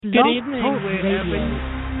Good Blog evening, Talk wherever Radio.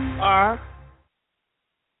 you are.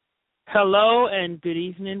 Hello, and good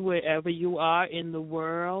evening, wherever you are in the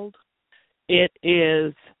world. It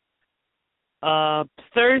is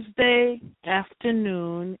Thursday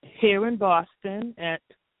afternoon here in Boston at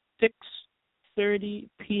 6:30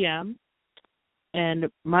 p.m. And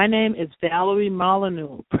my name is Valerie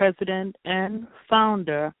Molyneux, President and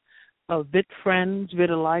founder of VitFriends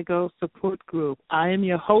Vitiligo Support Group. I am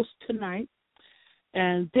your host tonight.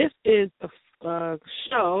 And this is a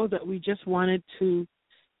show that we just wanted to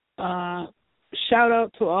shout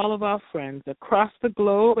out to all of our friends across the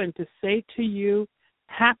globe and to say to you,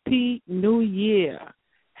 Happy New Year.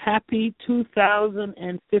 Happy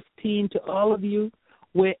 2015 to all of you,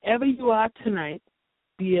 wherever you are tonight,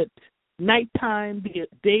 be it nighttime, be it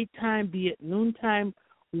daytime, be it noontime,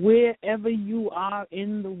 wherever you are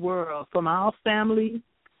in the world, from our family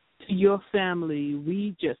to your family.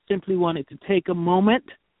 We just simply wanted to take a moment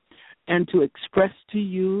and to express to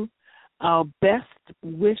you our best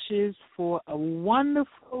wishes for a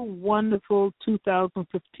wonderful, wonderful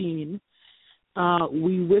 2015.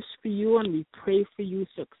 We wish for you and we pray for you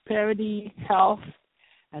prosperity, health,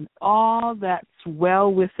 and all that's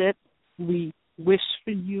well with it. We wish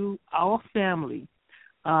for you, our family,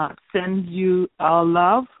 send you our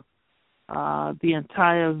love, the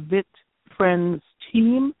entire Vit Friends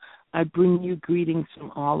team. I bring you greetings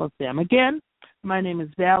from all of them. Again, my name is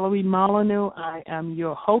Valerie Molyneux. I am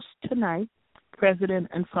your host tonight, president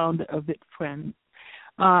and founder of Vit Friends.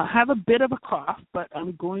 Have a bit of a cough, but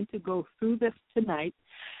I'm going to go through this tonight.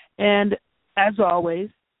 And as always,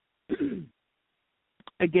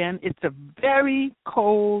 again, it's a very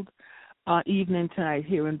cold evening tonight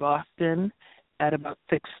here in Boston at about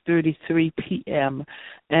 6:33 p.m.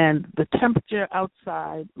 And the temperature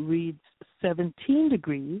outside reads 17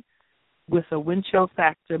 degrees with a wind chill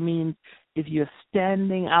factor, means if you're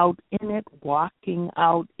standing out in it, walking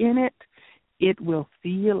out in it, it will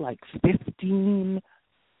feel like 15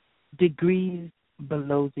 degrees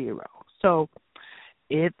below zero. So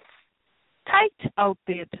it's tight out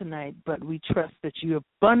there tonight, but we trust that you're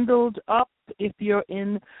bundled up if you're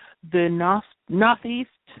in the northeast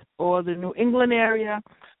or the New England area.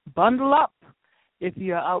 Bundle up. If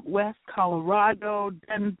you're out west, Colorado,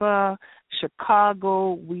 Denver,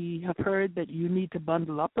 Chicago, we have heard that you need to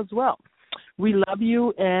bundle up as well. We love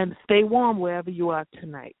you and stay warm wherever you are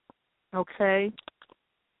tonight. Okay?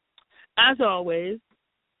 As always,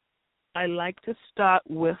 I like to start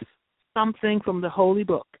with something from the Holy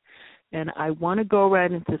Book. And I want to go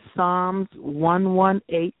right into Psalms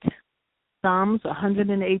 118. Psalms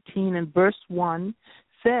 118 and verse 1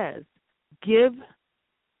 says, give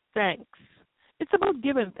thanks. It's about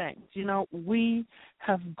giving thanks. You know, we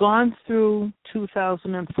have gone through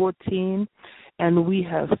 2014 and we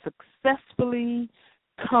have successfully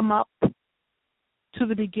come up to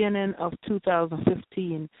the beginning of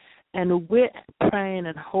 2015. And we're praying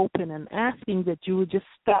and hoping and asking that you would just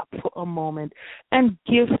stop for a moment and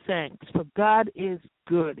give thanks, for God is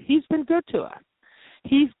good. He's been good to us.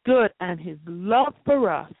 He's good, and his love for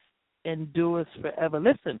us endures forever.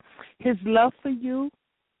 Listen, his love for you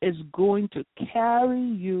is going to carry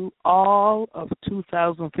you all of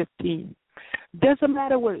 2015. Doesn't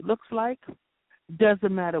matter what it looks like.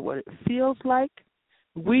 Doesn't matter what it feels like.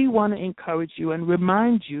 We want to encourage you and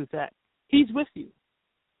remind you that he's with you.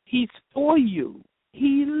 He's for you.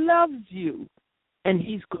 He loves you. And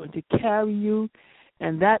he's going to carry you,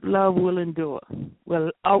 and that love will endure, will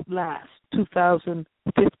outlast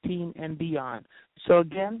 2015 and beyond. So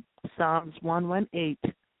again, Psalms 118,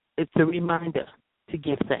 it's a reminder to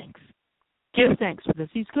give thanks. Give thanks because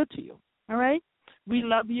he's good to you. All right? We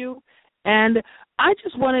love you. And I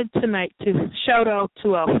just wanted tonight to shout out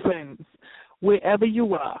to our friends wherever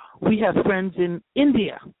you are. We have friends in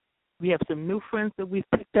India. We have some new friends that we've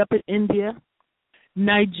picked up in India,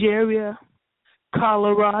 Nigeria,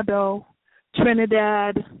 Colorado,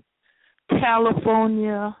 Trinidad,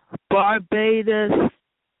 California, Barbados,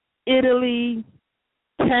 Italy,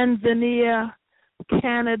 Tanzania,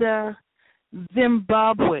 Canada,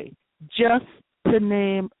 Zimbabwe, just to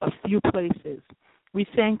name a few places. We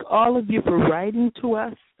thank all of you for writing to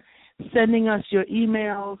us, sending us your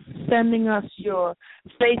emails, sending us your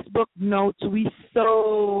Facebook notes. We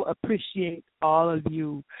so appreciate all of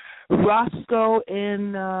you. Roscoe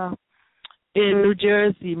in New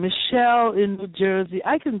Jersey, Michelle in New Jersey.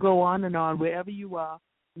 I can go on and on wherever you are.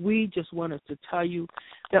 We just wanted to tell you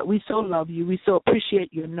that we so love you. We so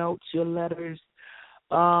appreciate your notes, your letters.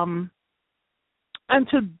 And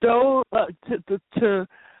to those, to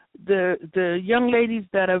the young ladies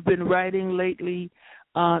that have been writing lately,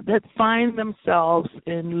 that find themselves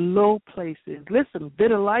in low places. Listen,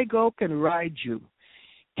 vitiligo can ride you,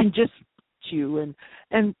 can just you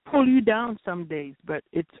and pull you down some days, but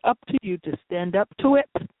it's up to you to stand up to it,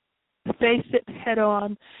 face it head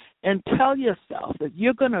on, and tell yourself that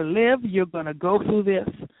you're going to live, you're going to go through this.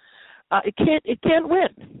 It can't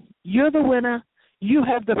win. You're the winner. You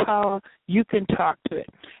have the power. You can talk to it.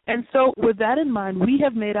 And so with that in mind, we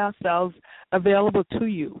have made ourselves available to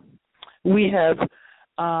you. We have,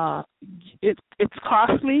 it's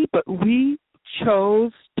costly, but we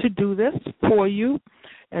chose to do this for you.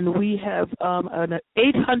 And we have an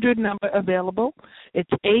 800 number available. It's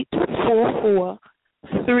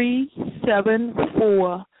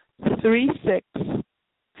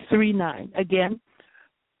 844-374-3639. Again,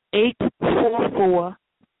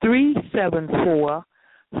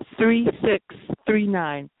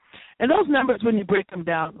 844-374-3639. And those numbers, when you break them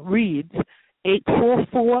down, reads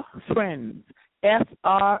 844-FRIENDS,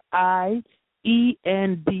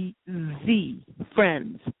 FRIENDZ,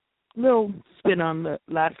 friends. Little spin on the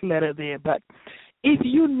last letter there, but if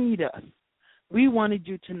you need us, we wanted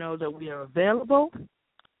you to know that we are available.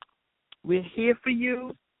 We're here for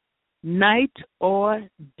you, night or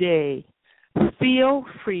day. Feel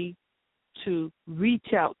free to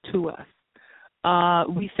reach out to us.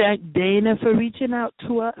 We thank Dana for reaching out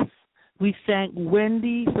to us. We thank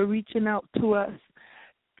Wendy for reaching out to us.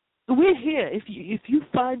 We're here. If you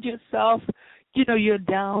find yourself, you're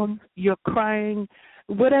down, you're crying,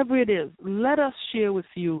 whatever it is, let us share with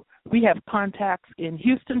you. We have contacts in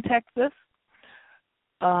Houston, Texas,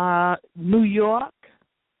 New York,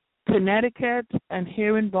 Connecticut, and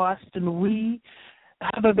here in Boston. We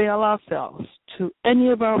have availed ourselves to any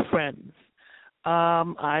of our friends.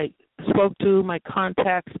 I spoke to my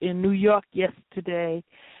contacts in New York yesterday,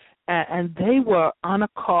 and they were on a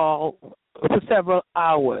call for several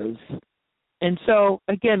hours. And so,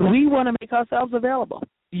 again, we want to make ourselves available.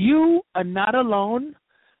 You are not alone.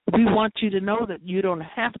 We want you to know that you don't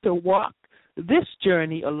have to walk this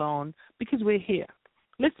journey alone because we're here.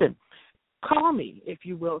 Listen, call me, if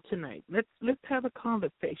you will, tonight. Let's have a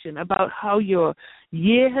conversation about how your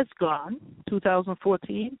year has gone,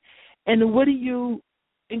 2014, and what are you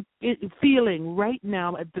feeling right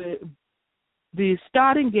now at the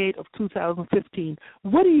starting gate of 2015.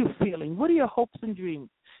 What are you feeling? What are your hopes and dreams?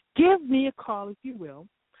 Give me a call, if you will.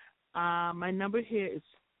 My number here is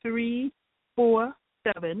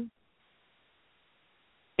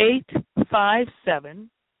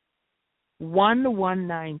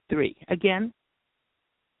 347-857-1193. Again,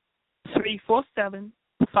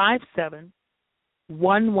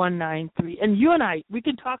 347-57-1193. And you and I, we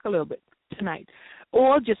can talk a little bit tonight.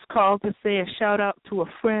 Or just call to say a shout-out to a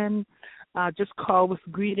friend. Just call with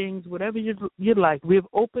greetings, whatever you'd like. We've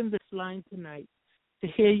opened this line tonight to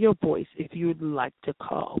hear your voice if you'd like to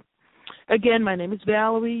call. Again, my name is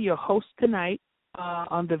Valerie, your host tonight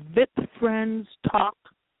on the Vit Friends Talk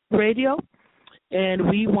Radio. And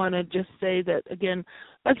we want to just say that, again,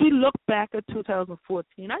 as we look back at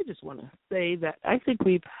 2014, I just want to say that I think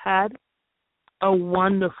we've had a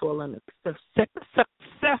wonderful and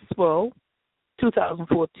successful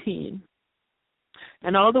 2014.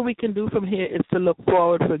 And all that we can do from here is to look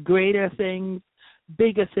forward for greater things,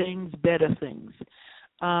 bigger things, better things.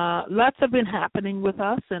 Lots have been happening with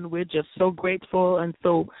us, and we're just so grateful and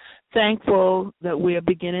so thankful that we are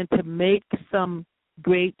beginning to make some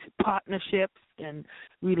great partnerships and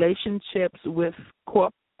relationships with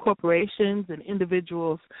corporations and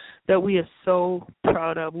individuals that we are so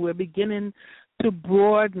proud of. We're beginning to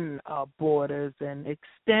broaden our borders and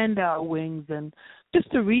extend our wings and just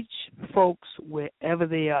to reach folks wherever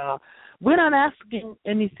they are. We're not asking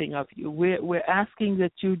anything of you. We're asking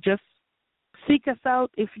that you just seek us out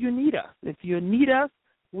if you need us. If you need us,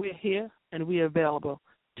 we're here and we're available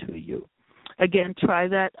to you. Again, try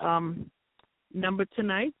that number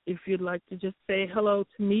tonight if you'd like to just say hello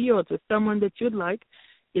to me or to someone that you'd like.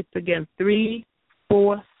 It's, again,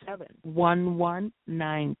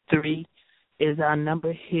 347-1193 is our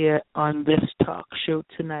number here on this talk show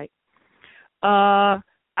tonight.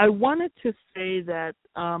 I wanted to say that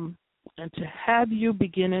and to have you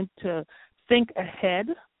beginning to think ahead.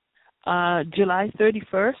 July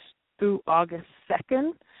 31st through August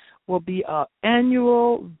 2nd will be our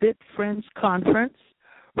annual Vit Friends Conference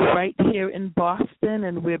right here in Boston,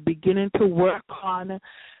 and we're beginning to work on,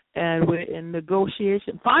 and we're in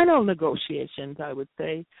final negotiations, I would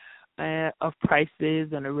say, of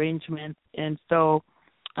prices and arrangements. And so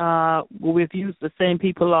we've used the same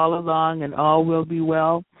people all along, and all will be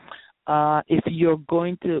well. If you're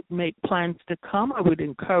going to make plans to come, I would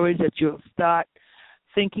encourage that you'll start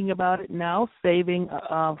thinking about it now, saving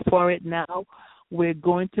for it now. We're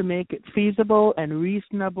going to make it feasible and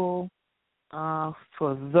reasonable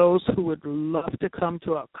for those who would love to come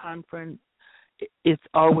to our conference. It's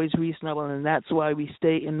always reasonable, and that's why we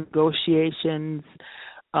stay in negotiations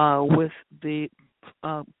with the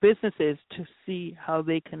businesses to see how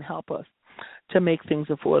they can help us to make things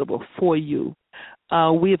affordable for you.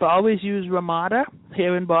 We've always used Ramada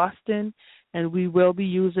here in Boston, and we will be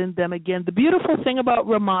using them again. The beautiful thing about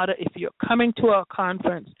Ramada, if you're coming to our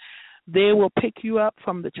conference, they will pick you up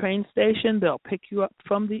from the train station. They'll pick you up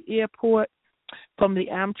from the airport, from the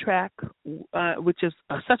Amtrak, which is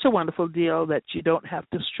such a wonderful deal that you don't have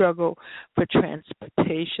to struggle for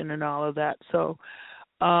transportation and all of that. So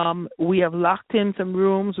we have locked in some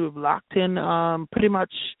rooms. We've locked in pretty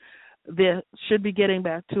much. They should be getting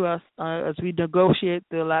back to us as we negotiate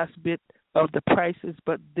the last bit of the prices,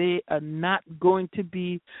 but they are not going to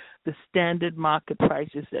be the standard market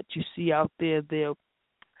prices that you see out there. They're,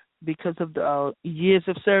 because of the years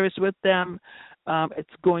of service with them,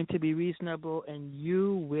 it's going to be reasonable, and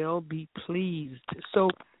you will be pleased. So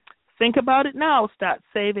think about it now. Start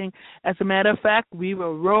saving. As a matter of fact, we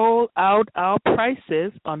will roll out our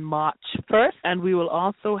prices on March 1st, and we will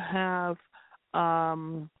also have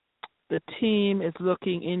the team is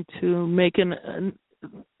looking into making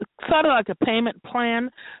sort of like a payment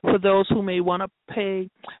plan for those who may want to pay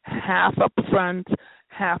half up front,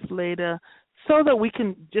 half later, so that we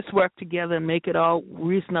can just work together and make it all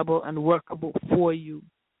reasonable and workable for you.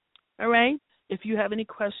 All right? If you have any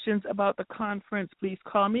questions about the conference, please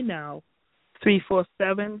call me now,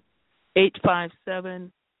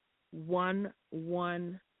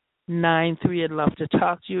 347-857-1193. I'd love to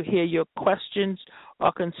talk to you, hear your questions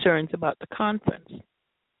or concerns about the conference.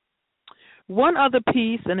 One other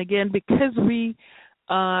piece, and again, because we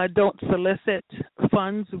don't solicit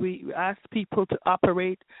funds, we ask people to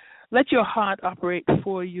operate. Let your heart operate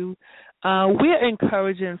for you. We're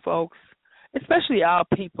encouraging folks, especially our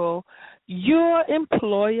people, your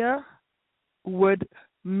employer would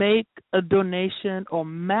make a donation or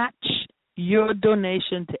match your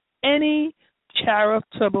donation to any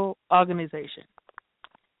charitable organization.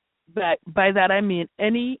 By that I mean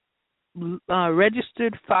any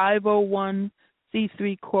registered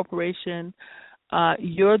 501c3 corporation.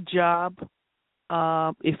 Your job,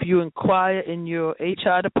 if you inquire in your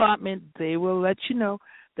HR department, they will let you know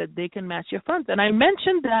that they can match your funds. And I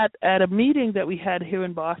mentioned that at a meeting that we had here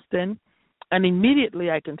in Boston, and immediately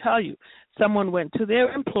I can tell you, someone went to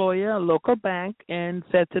their employer, a local bank, and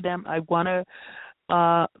said to them, I want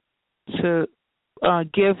to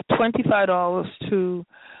give $25 to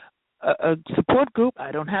a support group.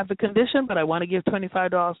 I don't have the condition, but I want to give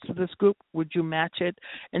 $25 to this group. Would you match it?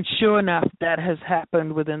 And sure enough, that has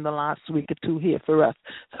happened within the last week or two here for us.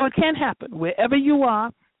 So it can happen. Wherever you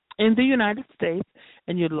are in the United States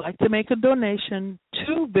and you'd like to make a donation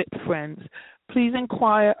to Vit Friends, please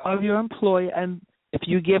inquire of your employer. And if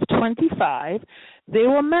you give $25, they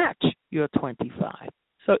will match your $25.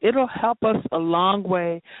 So it'll help us a long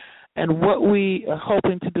way. And what we are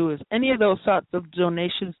hoping to do is any of those sorts of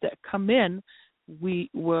donations that come in, we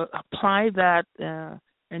will apply that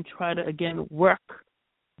and try to, again, work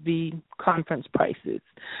the conference prices.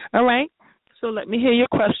 All right? So let me hear your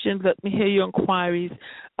questions. Let me hear your inquiries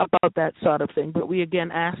about that sort of thing. But we, again,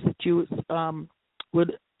 ask that you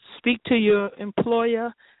would speak to your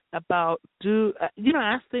employer about,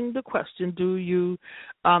 asking the question,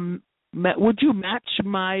 would you match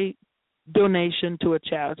my donation to a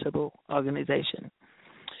charitable organization?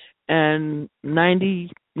 And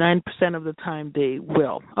 99% of the time they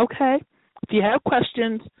will. Okay? If you have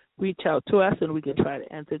questions, reach out to us and we can try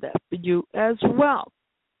to answer that for you as well.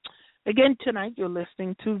 Again, tonight you're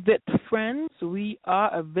listening to Vit Friends. We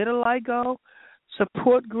are a vitiligo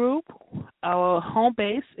support group. Our home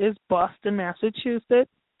base is Boston,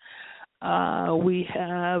 Massachusetts. We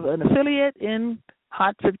have an affiliate in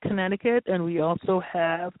Hartford, Connecticut, and we also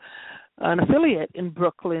have an affiliate in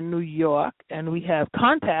Brooklyn, New York, and we have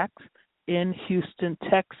contacts in Houston,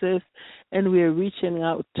 Texas, and we're reaching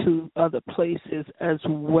out to other places as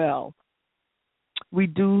well. We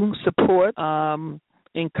do support,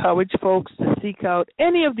 encourage folks to seek out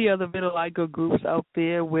any of the other vitiligo groups out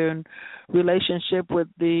there. We're in relationship with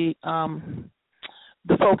the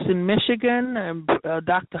folks in Michigan, and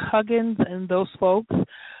Dr. Huggins and those folks.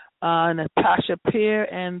 Natasha Peer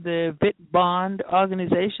and the Vit Bond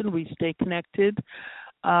organization, we stay connected.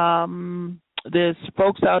 There's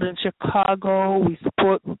folks out in Chicago. We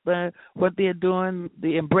support what they're doing.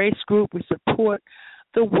 The Embrace Group, we support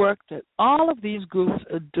the work that all of these groups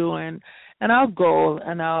are doing. And our goal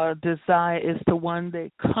and our desire is to one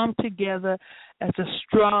day come together as a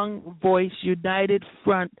strong voice, united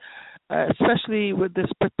front, especially with this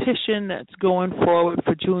petition that's going forward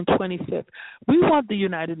for June 25th. We want the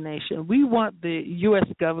United Nations, we want the U.S.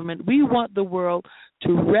 government, we want the world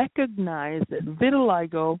to recognize that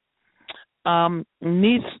vitiligo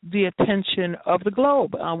needs the attention of the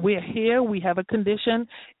globe. We're here, we have a condition,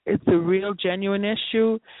 it's a real, genuine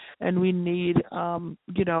issue, and we need,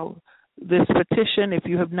 this petition. If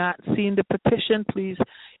you have not seen the petition, please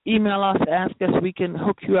email us, ask us. We can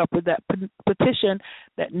hook you up with that petition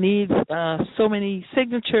that needs so many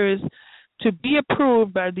signatures to be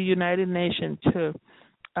approved by the United Nations to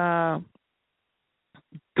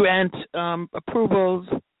grant approvals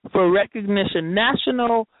for recognition,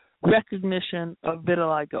 national recognition of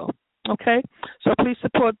vitiligo. Okay? So please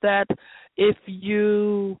support that. If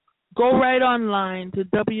you go right online to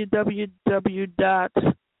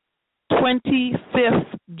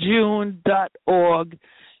www.25thjune.org,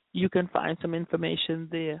 you can find some information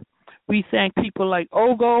there. We thank people like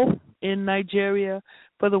Ogo in Nigeria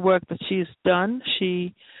for the work that she's done.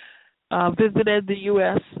 She visited the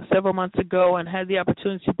U.S. several months ago and had the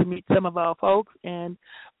opportunity to meet some of our folks, and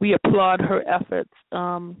we applaud her efforts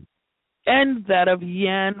and that of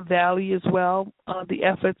Yan Valley as well, the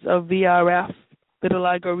efforts of VRF,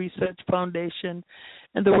 Vitiligo Research Foundation,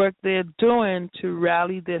 and the work they're doing to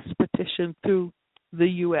rally this petition through the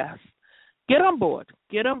U.S. Get on board,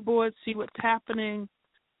 see what's happening.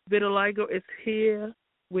 Vitiligo is here.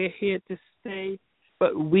 We're here to stay,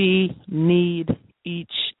 but we need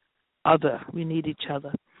each other. We need each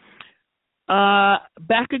other.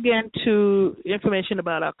 Back again to information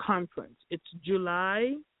about our conference. It's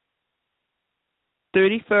July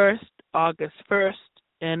 31st, August 1st,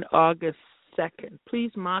 and August 2nd.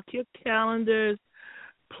 Please mark your calendars.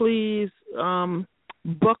 Please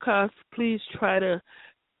book us. Please try to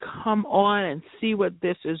come on and see what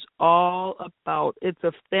this is all about. It's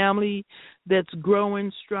a family that's growing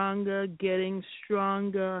stronger, getting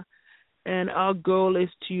stronger, and our goal is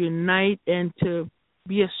to unite and to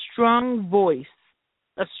be a strong voice,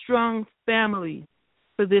 a strong family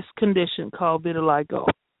for this condition called vitiligo.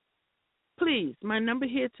 Please, my number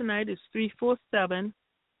here tonight is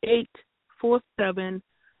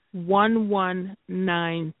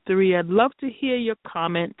 347-847-1193. I'd love to hear your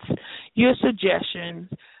comments, your suggestions.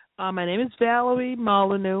 My name is Valerie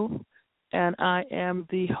Molyneux, and I am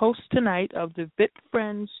the host tonight of the Vit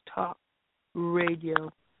Friends Talk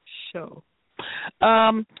radio show.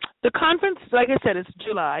 The conference, like I said, is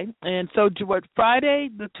July, and so what Friday,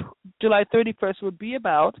 July 31st, would be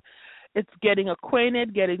about, it's getting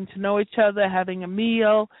acquainted, getting to know each other, having a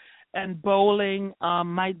meal, and bowling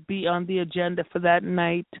might be on the agenda for that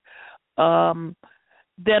night.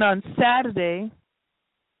 Then on Saturday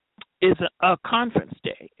is a conference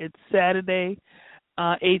day. It's Saturday,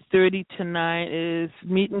 8:30 to 9 is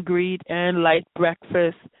meet and greet and light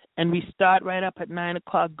breakfast, and we start right up at 9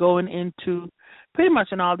 o'clock going into pretty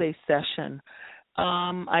much an all-day session.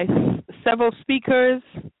 Several speakers,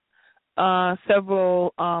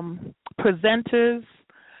 several presenters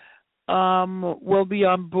will be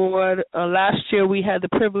on board. Last year we had the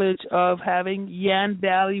privilege of having Yan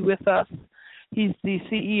Valley with us. He's the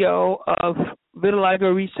CEO of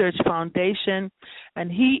Vitiligo Research Foundation, and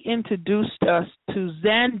he introduced us to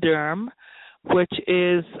Xanderm, which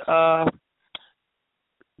is a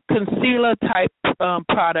concealer-type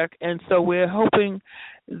product, and so we're hoping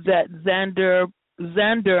that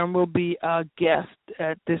Xanderm will be our guest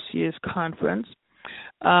at this year's conference.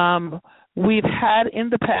 We've had in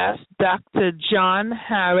the past Dr. John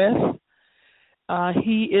Harris.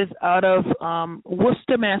 He is out of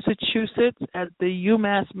Worcester, Massachusetts at the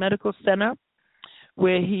UMass Medical Center,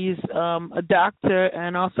 where he's a doctor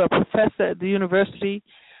and also a professor at the university.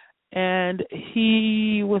 And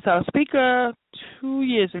he was our speaker 2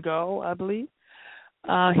 years ago, I believe.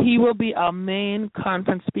 He will be our main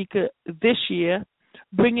conference speaker this year,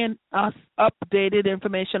 bringing us updated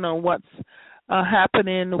information on what's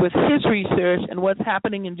happening with his research and what's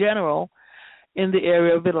happening in general in the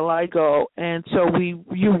area of vitiligo. And so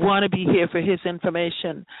you want to be here for his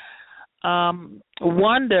information.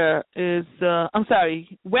 Wendy is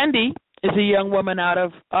a young woman out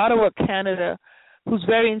of Ottawa, Canada, who's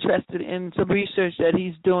very interested in some research that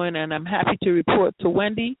he's doing, and I'm happy to report to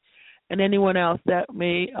Wendy and anyone else that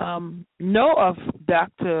may know of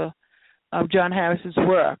Dr. John Harris's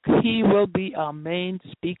work. He will be our main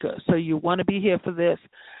speaker, so you want to be here for this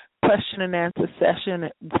question and answer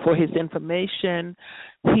session for his information.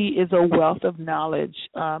 He is a wealth of knowledge,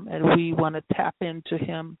 and we want to tap into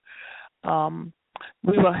him.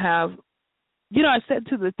 We will have, I said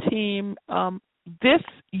to the team, this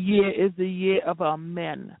year is the year of our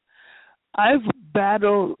men. I've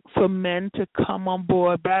battled for men to come on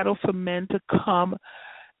board, battled for men to come.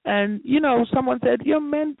 And, someone said,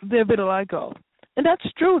 men, they're vitiligo. And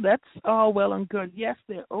that's true. That's all well and good. Yes,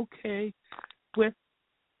 they're okay with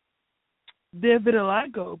their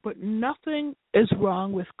vitiligo, but nothing is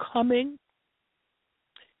wrong with coming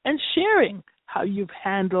and sharing how you've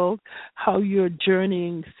handled, how you're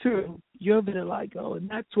journeying through your vitiligo. And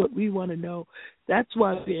that's what we want to know. That's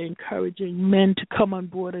why we're encouraging men to come on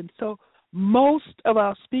board. And so most of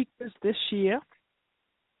our speakers this year,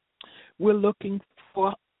 we're looking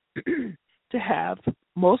for to have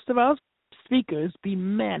most of our speakers be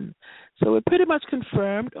men. So we're pretty much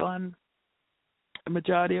confirmed on a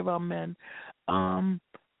majority of our men.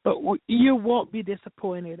 But you won't be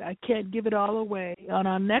disappointed. I can't give it all away. On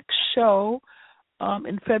our next show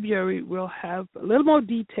in February, we'll have a little more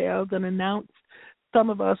details and announce some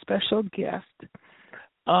of our special guests.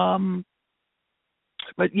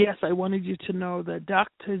 But yes, I wanted you to know that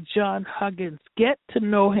Dr. John Huggins, get to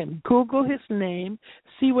know him. Google his name,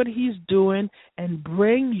 see what he's doing, and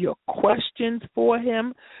bring your questions for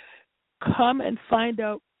him. Come and find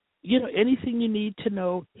out, anything you need to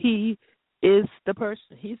know. He is the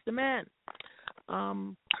person. He's the man.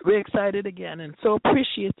 We're excited again and so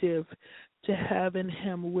appreciative to having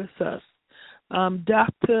him with us.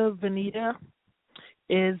 Dr. Vanita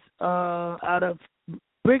is out of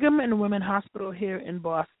Brigham and Women's Hospital here in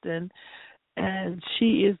Boston, and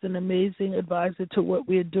she is an amazing advisor to what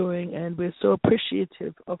we're doing, and we're so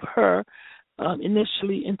appreciative of her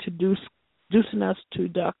initially introducing us to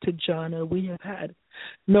Dr. John, and we have had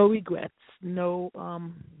no regrets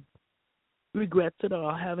at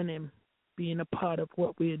all having him being a part of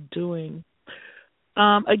what we're doing.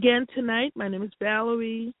 Again, tonight, my name is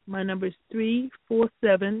Valerie. My number is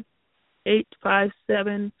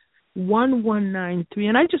 347-857-1193.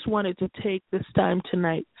 And I just wanted to take this time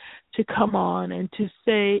tonight to come on and to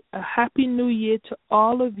say a Happy New Year to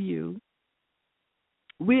all of you.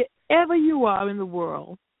 Wherever you are in the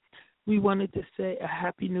world, we wanted to say a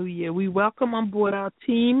Happy New Year. We welcome on board our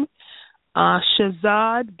team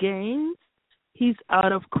Shazad Gaines. He's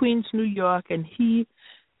out of Queens, New York, and he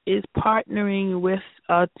is partnering with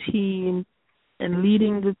our team and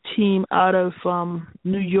leading the team out of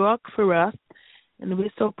New York for us. And we're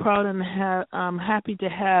so proud and happy to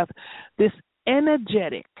have this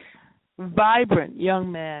energetic, vibrant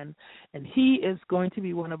young man. And he is going to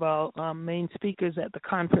be one of our main speakers at the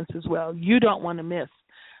conference as well. You don't want to miss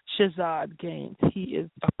Shazad Gaines. He is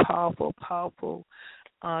a powerful, powerful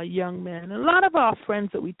young man. And a lot of our friends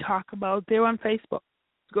that we talk about, they're on Facebook.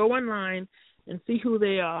 Go online and see who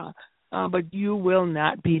they are. But you will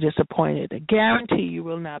not be disappointed. I guarantee you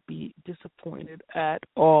will not be disappointed at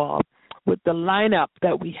all with the lineup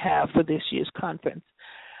that we have for this year's conference.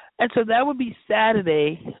 And so that would be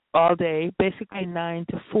Saturday all day, basically 9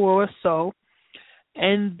 to 4 or so.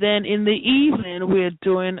 And then in the evening, we're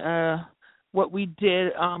doing what we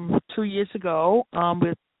did 2 years ago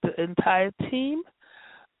with the entire team.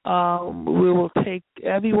 We will take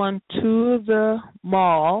everyone to the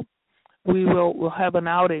mall. We'll have an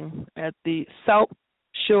outing at the South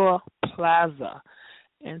Shore Plaza.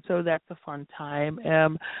 And so that's a fun time.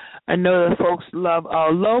 I know that folks love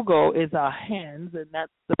our logo is our hands, and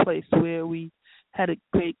that's the place where we had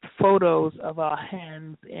great photos of our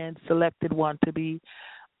hands and selected one to be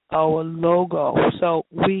our logo. So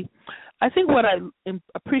I think what I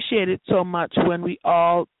appreciated so much when we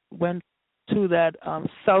all went to that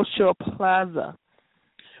South Shore Plaza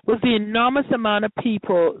was the enormous amount of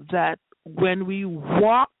people that when we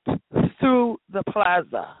walked through the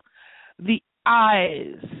plaza, the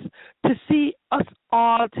eyes to see us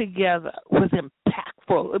all together was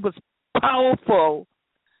impactful. It was powerful.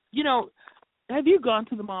 Have you gone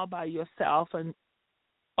to the mall by yourself and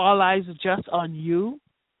all eyes are just on you?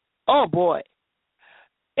 Oh, boy.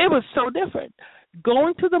 It was so different.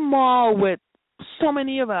 Going to the mall with so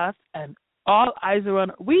many of us and all eyes are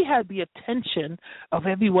on, we had the attention of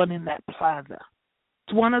everyone in that plaza.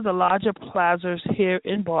 It's one of the larger plazas here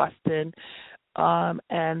in Boston.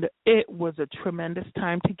 And it was a tremendous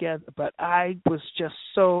time together, but I was just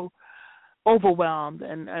so overwhelmed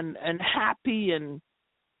and happy and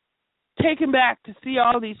taken back to see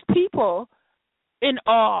all these people in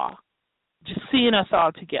awe, just seeing us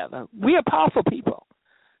all together. We are powerful people.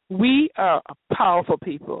 We are a powerful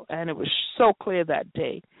people, and it was so clear that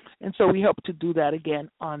day. And so we hope to do that again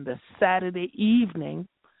on the Saturday evening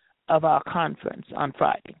of our conference on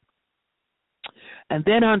Friday. And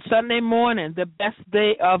then on Sunday morning, the best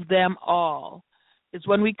day of them all is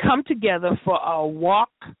when we come together for our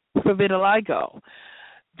walk for vitiligo.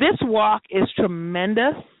 This walk is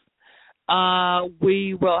tremendous.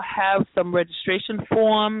 We will have some registration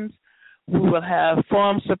forms. We will have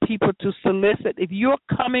forms for people to solicit. If you're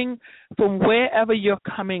coming from wherever you're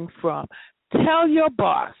coming from, tell your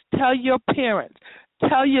boss, tell your parents,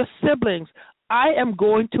 tell your siblings, I am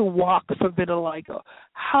going to walk for vitiligo.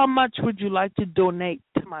 How much would you like to donate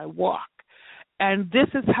to my walk? And this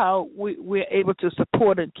is how we're able to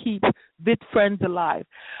support and keep Vit Friends alive.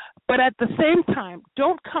 But at the same time,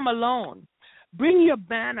 don't come alone. Bring your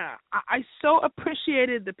banner. I so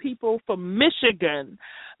appreciated the people from Michigan.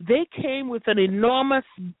 They came with an enormous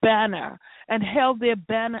banner and held their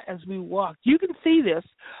banner as we walked. You can see this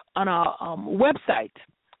on our website,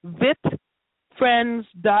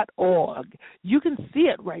 vitfriends.org. You can see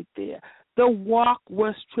it right there. The walk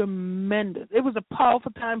was tremendous. It was a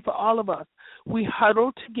powerful time for all of us. We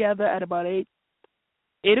huddled together at about 8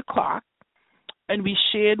 o'clock, and we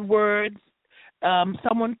shared words.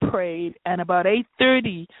 Someone prayed, and about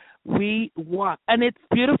 8:30 we walked. And it's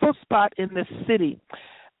a beautiful spot in the city.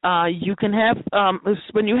 You can have,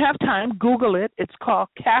 when you have time, Google it. It's called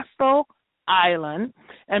Castle Island,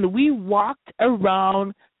 and we walked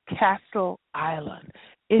around Castle Island.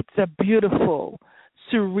 It's a beautiful,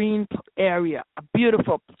 serene area, a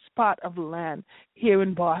beautiful spot of land here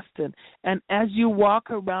in Boston. And as you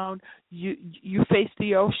walk around, you face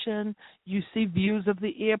the ocean, you see views of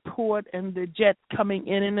the airport and the jet coming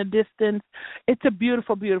in the distance. It's a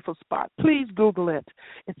beautiful, beautiful spot. Please Google it.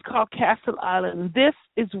 It's called Castle Island. This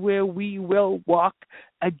is where we will walk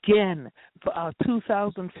again for our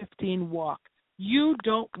 2015 walk. You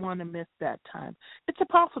don't want to miss that time. It's a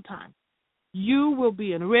powerful time. You will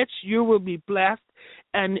be enriched, you will be blessed,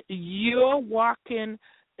 and your walking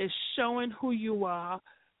is showing who you are,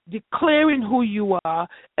 declaring who you are,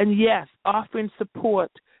 and yes, offering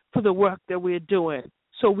support for the work that we're doing.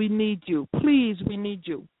 So we need you. Please, we need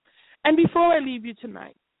you. And before I leave you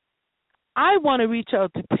tonight, I want to reach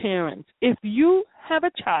out to parents. If you have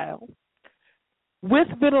a child with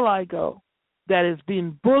vitiligo that is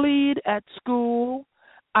being bullied at school,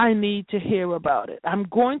 I need to hear about it. I'm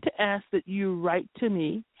going to ask that you write to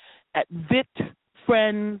me at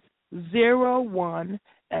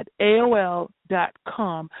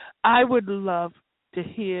vitfriends01@aol.com. I would love to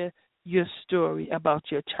hear your story about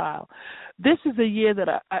your child. This is a year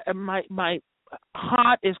that my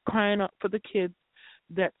heart is crying out for the kids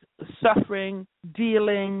that's suffering,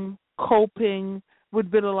 dealing, coping with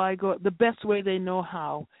vitiligo the best way they know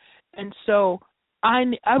how. And so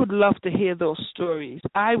I would love to hear those stories.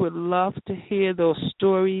 I would love to hear those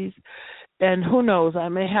stories. And who knows, I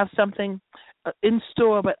may have something in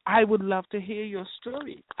store, but I would love to hear your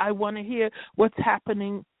stories. I want to hear what's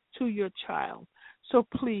happening to your child. So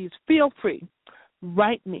please feel free.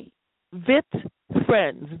 Write me.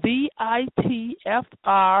 VitFriends, VITFRIENDS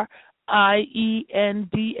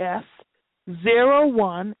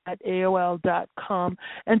 01@aol.com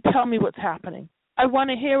and tell me what's happening. I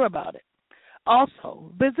want to hear about it.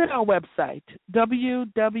 Also, visit our website,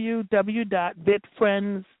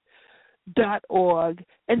 www.vitfriends.org,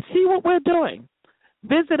 and see what we're doing.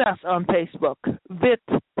 Visit us on Facebook, Vit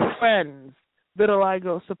Friends,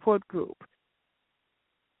 Vitiligo Support Group.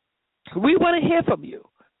 We want to hear from you.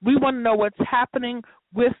 We want to know what's happening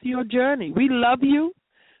with your journey. We love you.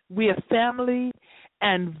 We are family,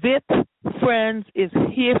 and Vit Friends is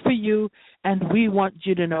here for you, and we want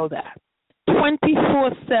you to know that.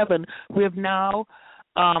 24/7.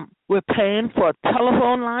 We're paying for a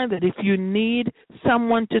telephone line that if you need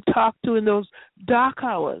someone to talk to in those dark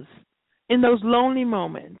hours, in those lonely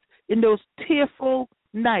moments, in those tearful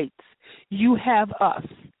nights, you have us.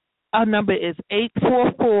 Our number is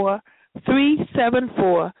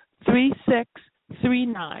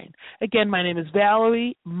 844-374-3639. Again, my name is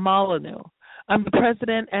Valerie Molyneux. I'm the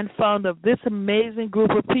president and founder of this amazing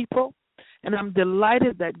group of people, and I'm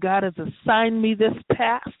delighted that God has assigned me this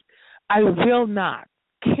task. I will not,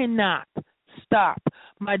 cannot stop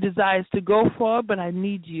my desires to go forward, but I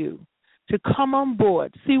need you to come on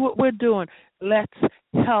board, see what we're doing. Let's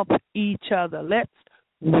help each other. Let's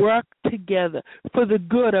work together for the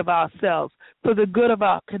good of ourselves, for the good of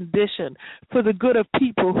our condition, for the good of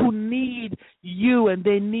people who need you and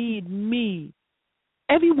they need me.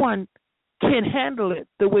 Everyone can handle it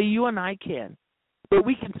the way you and I can. But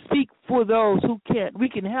we can speak for those who can't. We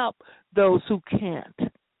can help those who can't.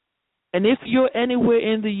 And if you're anywhere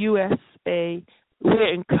in the USA,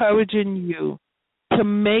 we're encouraging you to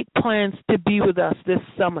make plans to be with us this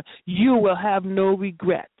summer. You will have no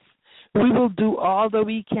regrets. We will do all that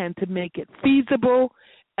we can to make it feasible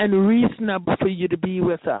and reasonable for you to be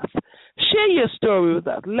with us. Share your story with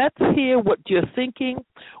us. Let's hear what you're thinking,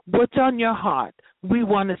 what's on your heart. We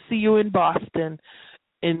want to see you in Boston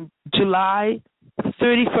in July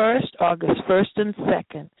 31st, August 1st and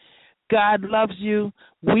 2nd. God loves you.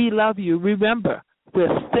 We love you. Remember,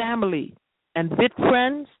 we're family. And Vit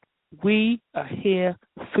friends, we are here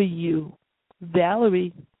for you.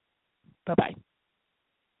 Valerie, bye-bye.